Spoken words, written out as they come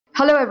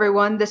Hello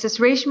everyone, this is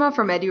Reshma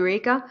from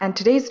Edureka, and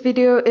today's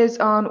video is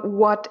on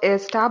what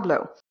is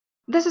Tableau.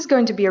 This is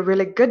going to be a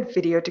really good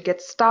video to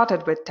get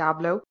started with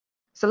Tableau.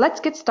 So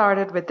let's get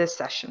started with this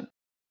session.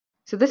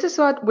 So this is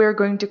what we're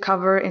going to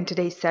cover in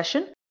today's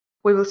session.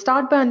 We will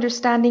start by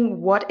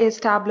understanding what is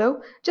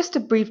Tableau, just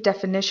a brief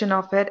definition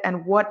of it,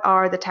 and what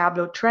are the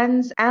Tableau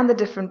trends and the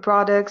different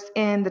products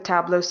in the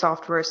Tableau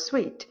software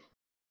suite.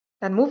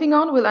 Then moving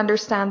on, we'll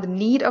understand the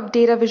need of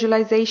data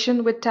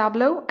visualization with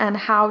Tableau and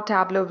how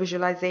Tableau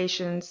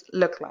visualizations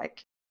look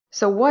like.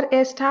 So what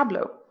is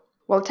Tableau?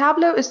 Well,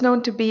 Tableau is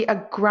known to be a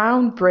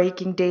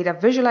groundbreaking data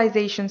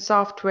visualization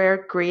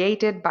software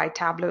created by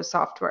Tableau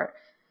software.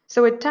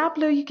 So with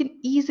Tableau, you can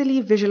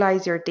easily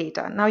visualize your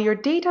data. Now, your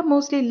data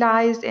mostly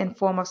lies in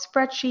form of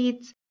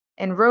spreadsheets,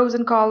 in rows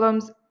and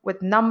columns,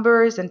 with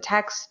numbers and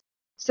text.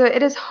 So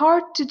it is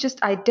hard to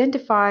just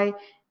identify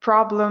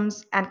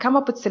problems and come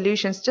up with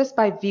solutions just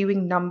by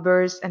viewing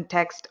numbers and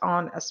text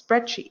on a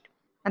spreadsheet.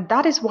 And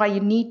that is why you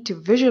need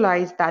to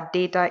visualize that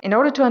data in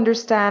order to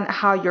understand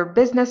how your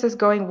business is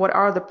going, what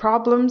are the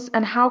problems,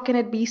 and how can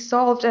it be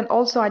solved, and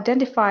also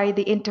identify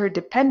the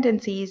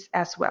interdependencies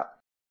as well.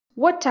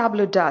 What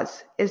Tableau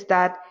does is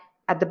that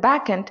at the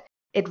back end,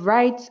 it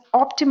writes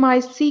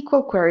optimized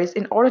SQL queries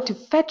in order to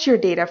fetch your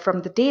data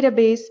from the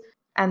database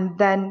and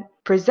then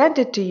present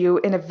it to you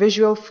in a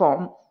visual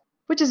form,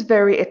 which is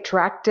very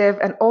attractive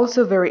and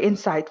also very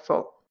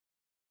insightful.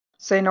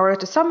 So in order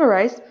to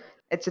summarize,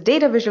 it's a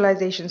data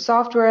visualization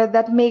software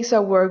that makes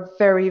our work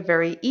very,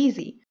 very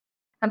easy.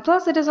 And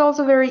plus, it is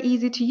also very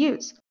easy to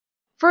use.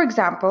 For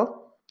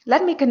example,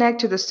 let me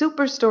connect to the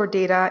Superstore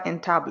data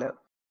in Tableau.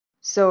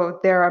 So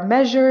there are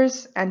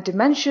measures and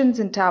dimensions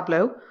in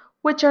Tableau,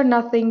 which are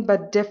nothing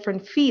but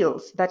different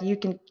fields that you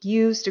can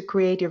use to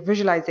create your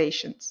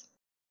visualizations.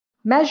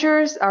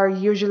 Measures are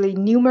usually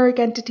numeric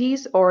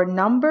entities or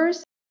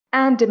numbers,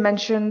 and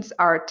dimensions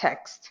are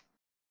text.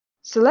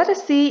 So let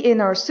us see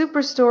in our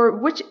Superstore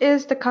which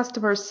is the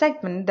customer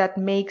segment that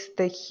makes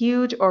the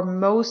huge or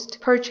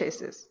most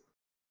purchases.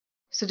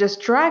 So just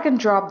drag and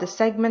drop the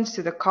segments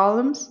to the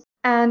columns,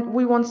 and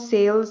we want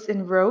sales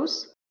in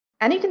rows.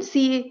 And you can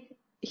see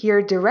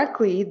here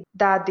directly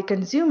that the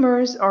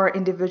consumers or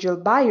individual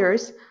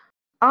buyers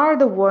are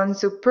the ones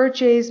who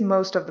purchase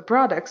most of the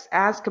products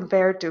as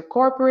compared to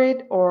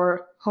corporate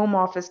or home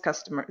office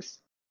customers.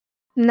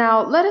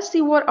 Now let us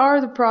see what are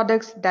the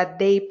products that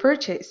they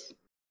purchase.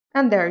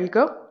 And there you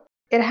go.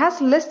 It has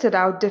listed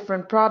out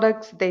different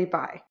products they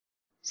buy.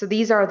 So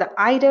these are the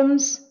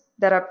items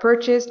that are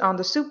purchased on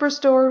the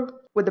Superstore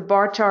with the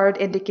bar chart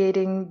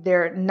indicating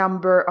their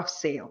number of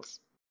sales.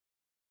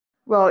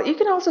 Well, you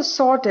can also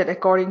sort it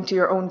according to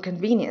your own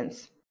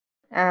convenience.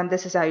 And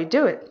this is how you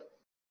do it.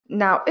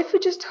 Now, if you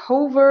just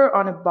hover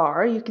on a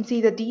bar, you can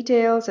see the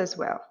details as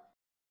well.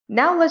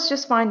 Now let's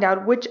just find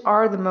out which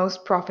are the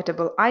most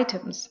profitable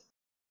items.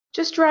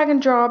 Just drag and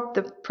drop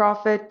the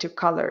profit to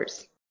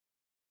colors.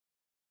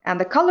 And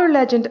the color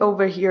legend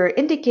over here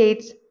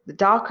indicates the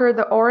darker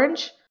the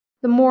orange,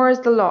 the more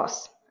is the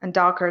loss, and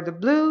darker the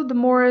blue, the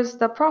more is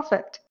the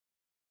profit.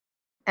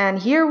 And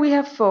here we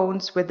have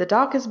phones with the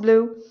darkest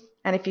blue.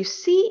 And if you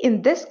see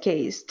in this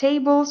case,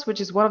 tables, which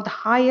is one of the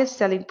highest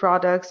selling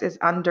products, is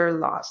under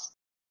loss.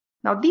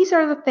 Now these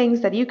are the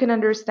things that you can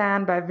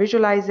understand by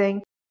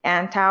visualizing,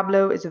 and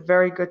Tableau is a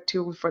very good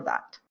tool for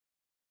that.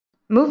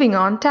 Moving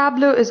on,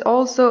 Tableau is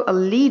also a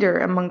leader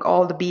among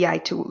all the BI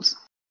tools.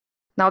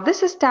 Now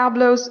this is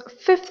Tableau's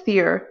 5th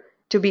year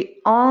to be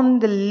on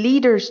the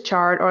leaders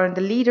chart or in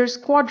the leaders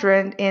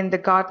quadrant in the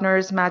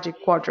Gartner's Magic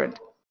Quadrant.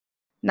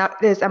 Now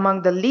it is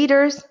among the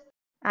leaders,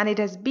 and it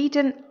has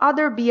beaten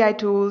other BI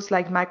tools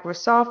like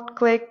Microsoft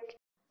Click,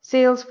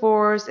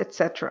 Salesforce,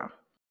 etc.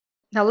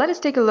 Now let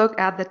us take a look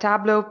at the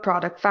Tableau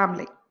product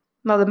family.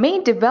 Now the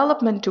main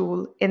development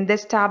tool in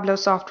this Tableau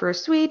software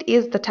suite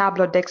is the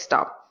Tableau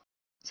Desktop.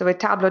 So with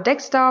Tableau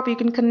Desktop, you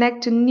can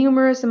connect to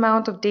numerous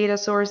amount of data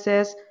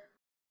sources.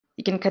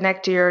 You can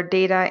connect to your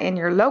data in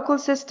your local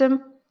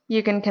system.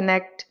 You can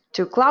connect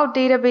to cloud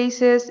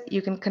databases.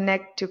 You can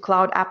connect to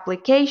cloud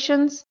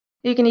applications.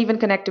 You can even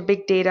connect to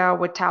big data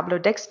with Tableau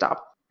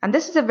Desktop. And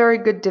this is a very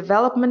good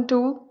development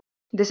tool.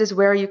 This is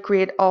where you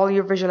create all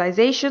your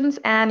visualizations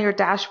and your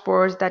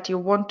dashboards that you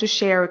want to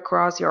share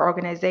across your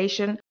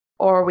organization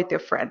or with your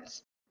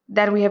friends.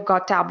 Then we have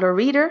got Tableau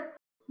Reader.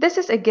 This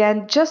is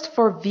again just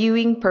for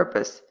viewing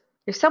purpose.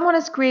 If someone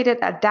has created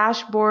a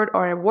dashboard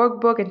or a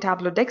workbook in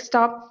Tableau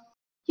Desktop,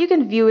 you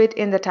can view it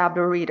in the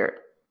Tableau Reader.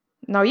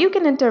 Now you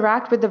can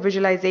interact with the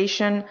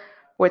visualization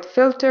with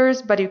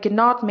filters, but you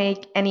cannot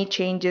make any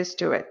changes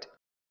to it.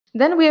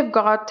 Then we have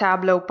got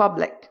Tableau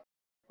Public.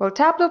 Well,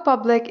 Tableau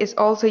Public is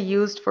also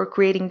used for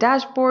creating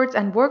dashboards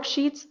and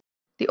worksheets.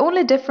 The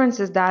only difference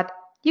is that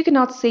you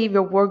cannot save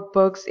your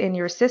workbooks in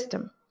your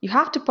system. You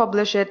have to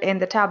publish it in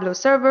the Tableau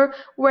server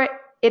where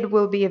it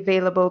will be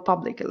available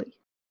publicly.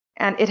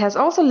 And it has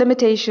also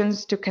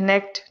limitations to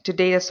connect to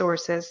data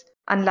sources,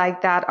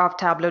 unlike that of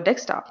Tableau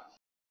Desktop.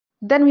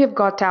 Then we have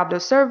got Tableau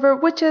Server,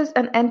 which is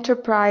an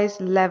enterprise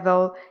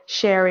level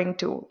sharing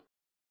tool.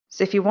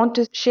 So if you want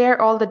to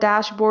share all the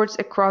dashboards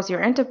across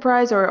your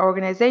enterprise or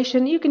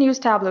organization, you can use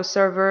Tableau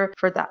Server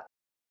for that.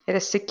 It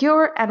is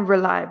secure and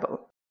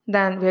reliable.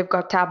 Then we've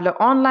got Tableau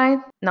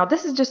Online. Now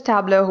this is just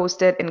Tableau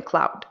hosted in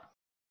cloud.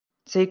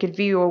 So you can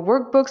view your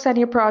workbooks and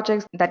your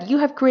projects that you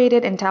have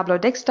created in Tableau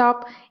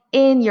Desktop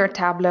in your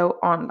Tableau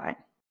Online.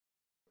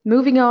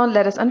 Moving on,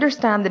 let us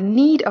understand the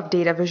need of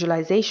data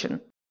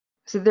visualization.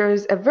 So there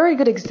is a very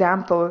good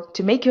example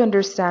to make you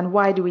understand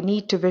why do we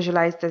need to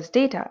visualize this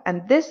data,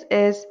 and this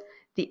is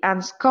the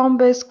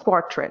Anscombus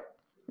quadrant.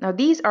 Now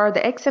these are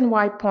the X and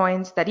Y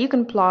points that you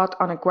can plot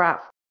on a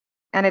graph,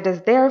 and it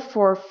is there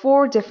for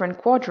 4 different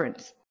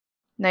quadrants.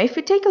 Now if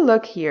you take a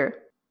look here,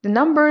 the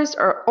numbers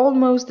are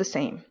almost the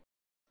same.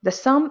 The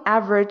sum,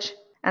 average,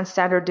 and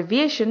standard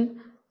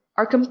deviation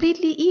are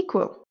completely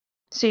equal.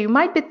 So you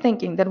might be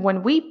thinking that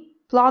when we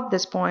plot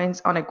these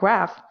points on a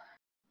graph,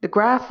 the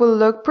graph will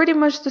look pretty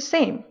much the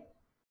same.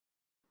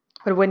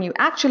 But when you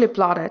actually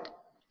plot it,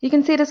 you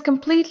can see it is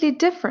completely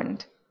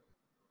different.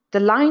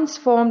 The lines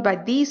formed by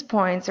these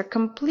points are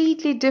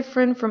completely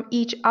different from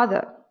each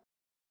other.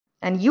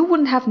 And you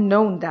wouldn't have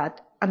known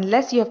that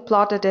unless you have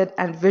plotted it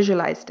and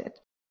visualized it.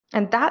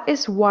 And that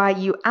is why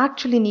you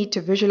actually need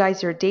to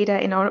visualize your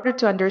data in order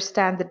to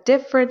understand the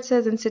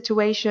differences in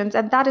situations,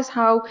 and that is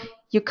how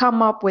you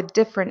come up with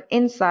different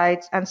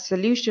insights and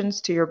solutions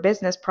to your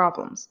business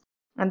problems.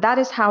 And that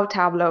is how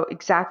Tableau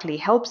exactly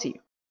helps you.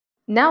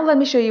 Now let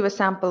me show you a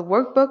sample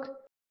workbook,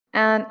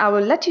 and I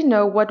will let you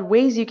know what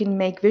ways you can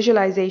make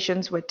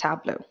visualizations with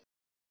Tableau.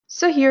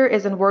 So here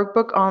is a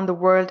workbook on the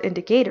world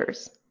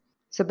indicators.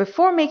 So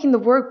before making the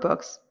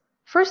workbooks,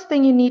 first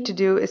thing you need to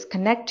do is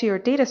connect to your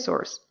data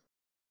source.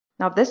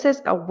 Now this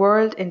is a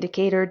world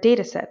indicator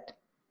dataset.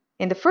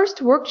 In the first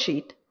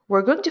worksheet,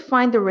 we're going to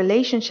find the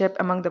relationship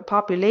among the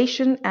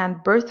population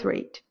and birth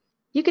rate.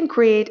 You can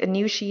create a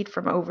new sheet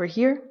from over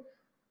here.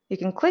 You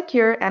can click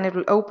here and it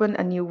will open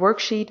a new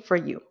worksheet for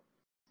you.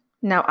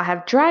 Now I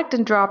have dragged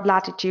and dropped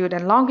latitude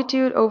and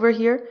longitude over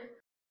here.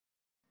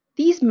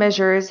 These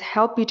measures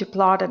help you to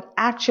plot an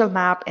actual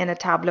map in a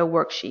Tableau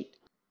worksheet.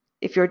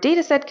 If your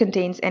dataset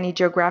contains any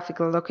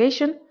geographical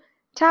location,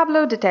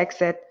 Tableau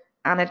detects it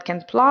and it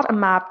can plot a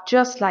map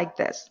just like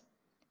this.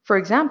 For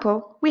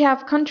example, we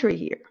have country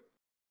here.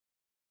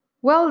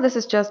 Well, this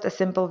is just a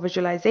simple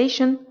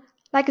visualization,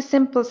 like a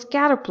simple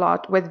scatter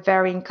plot with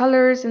varying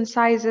colors and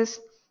sizes,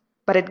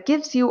 but it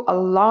gives you a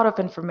lot of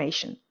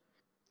information.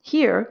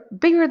 Here,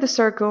 bigger the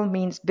circle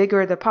means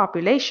bigger the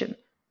population,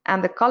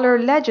 and the color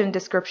legend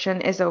description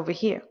is over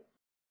here.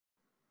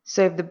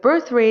 So if the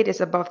birth rate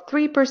is above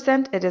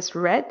 3%, it is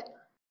red.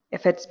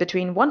 If it's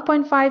between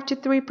 1.5 to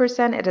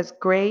 3%, it is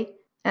gray.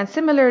 And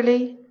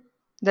similarly,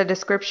 the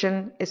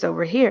description is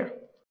over here.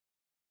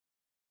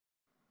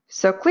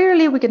 So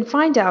clearly we can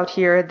find out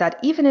here that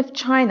even if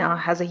China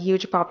has a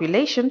huge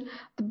population,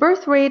 the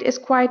birth rate is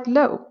quite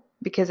low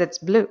because it's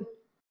blue.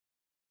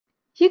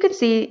 You can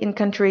see in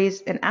countries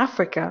in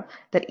Africa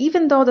that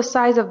even though the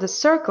size of the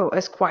circle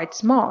is quite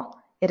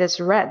small, it is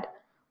red,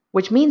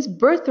 which means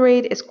birth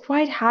rate is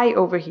quite high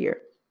over here.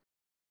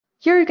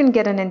 Here you can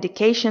get an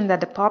indication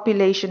that the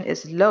population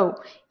is low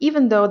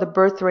even though the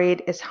birth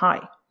rate is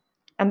high.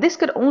 And this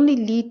could only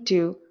lead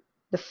to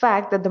the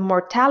fact that the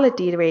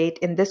mortality rate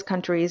in these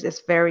countries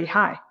is very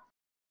high.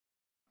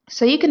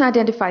 So you can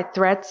identify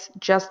threats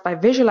just by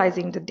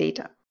visualizing the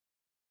data.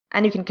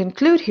 And you can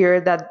conclude here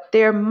that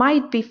there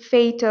might be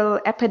fatal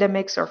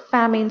epidemics or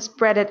famines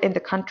spread in the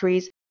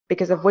countries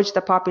because of which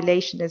the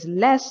population is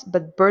less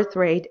but birth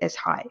rate is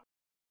high.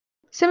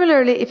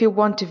 Similarly, if you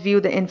want to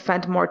view the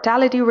infant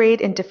mortality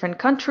rate in different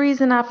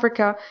countries in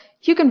Africa,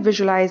 you can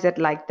visualize it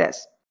like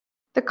this.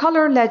 The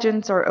color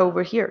legends are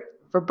over here.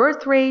 For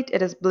birth rate,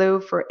 it is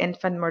blue. For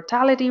infant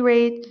mortality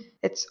rate,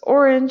 it's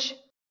orange.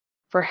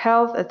 For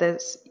health, it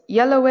is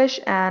yellowish.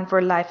 And for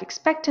life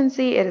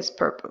expectancy, it is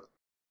purple.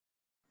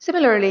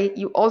 Similarly,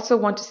 you also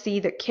want to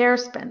see the care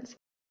spends.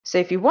 So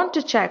if you want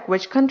to check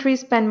which countries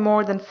spend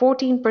more than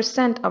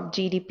 14% of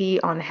GDP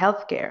on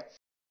healthcare,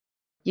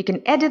 you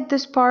can edit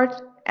this part,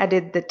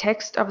 edit the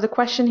text of the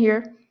question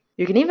here.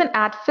 You can even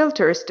add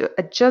filters to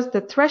adjust the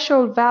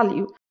threshold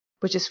value,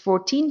 which is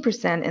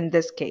 14% in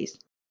this case.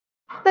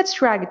 Let's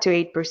drag it to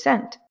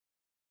 8%.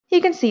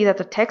 You can see that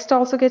the text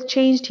also gets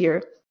changed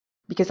here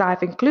because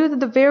I've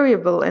included the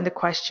variable in the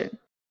question.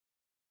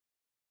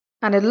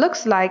 And it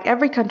looks like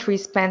every country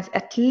spends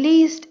at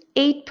least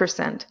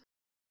 8%,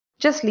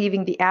 just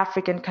leaving the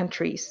African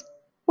countries,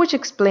 which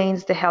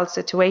explains the health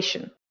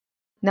situation.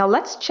 Now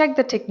let's check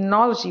the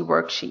technology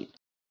worksheet.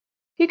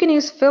 You can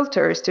use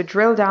filters to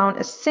drill down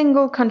a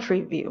single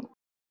country view.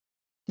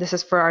 This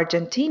is for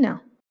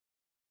Argentina.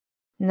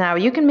 Now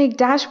you can make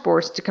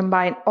dashboards to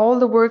combine all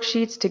the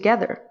worksheets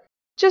together.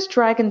 Just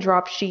drag and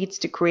drop sheets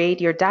to create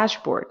your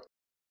dashboard.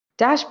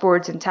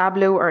 Dashboards in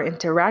Tableau are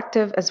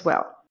interactive as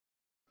well.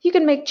 You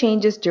can make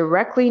changes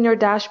directly in your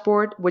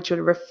dashboard, which will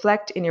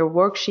reflect in your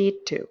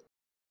worksheet too.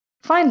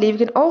 Finally, you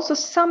can also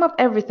sum up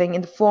everything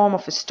in the form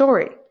of a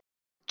story,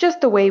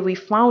 just the way we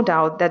found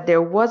out that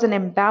there was an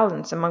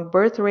imbalance among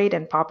birth rate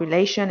and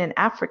population in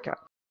Africa.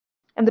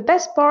 And the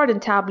best part in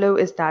Tableau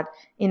is that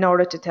in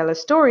order to tell a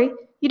story,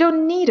 you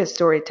don't need a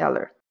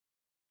storyteller.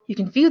 You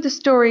can view the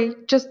story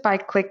just by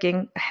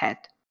clicking ahead.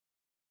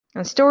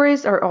 And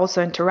stories are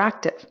also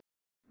interactive.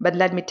 But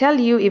let me tell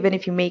you, even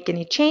if you make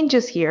any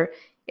changes here,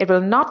 it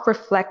will not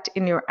reflect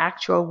in your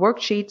actual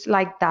worksheets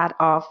like that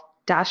of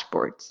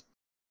dashboards.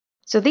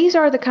 So these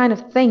are the kind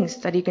of things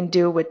that you can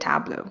do with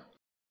Tableau.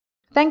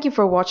 Thank you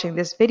for watching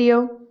this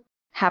video.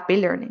 Happy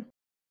learning.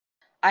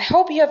 I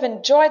hope you have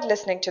enjoyed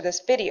listening to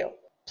this video.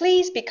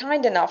 Please be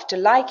kind enough to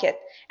like it,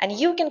 and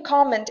you can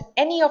comment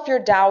any of your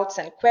doubts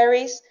and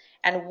queries,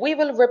 and we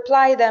will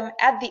reply them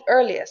at the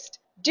earliest.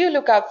 Do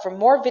look out for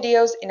more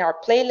videos in our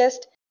playlist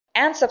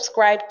and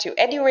subscribe to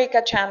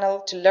Edureka channel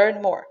to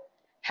learn more.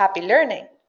 Happy learning!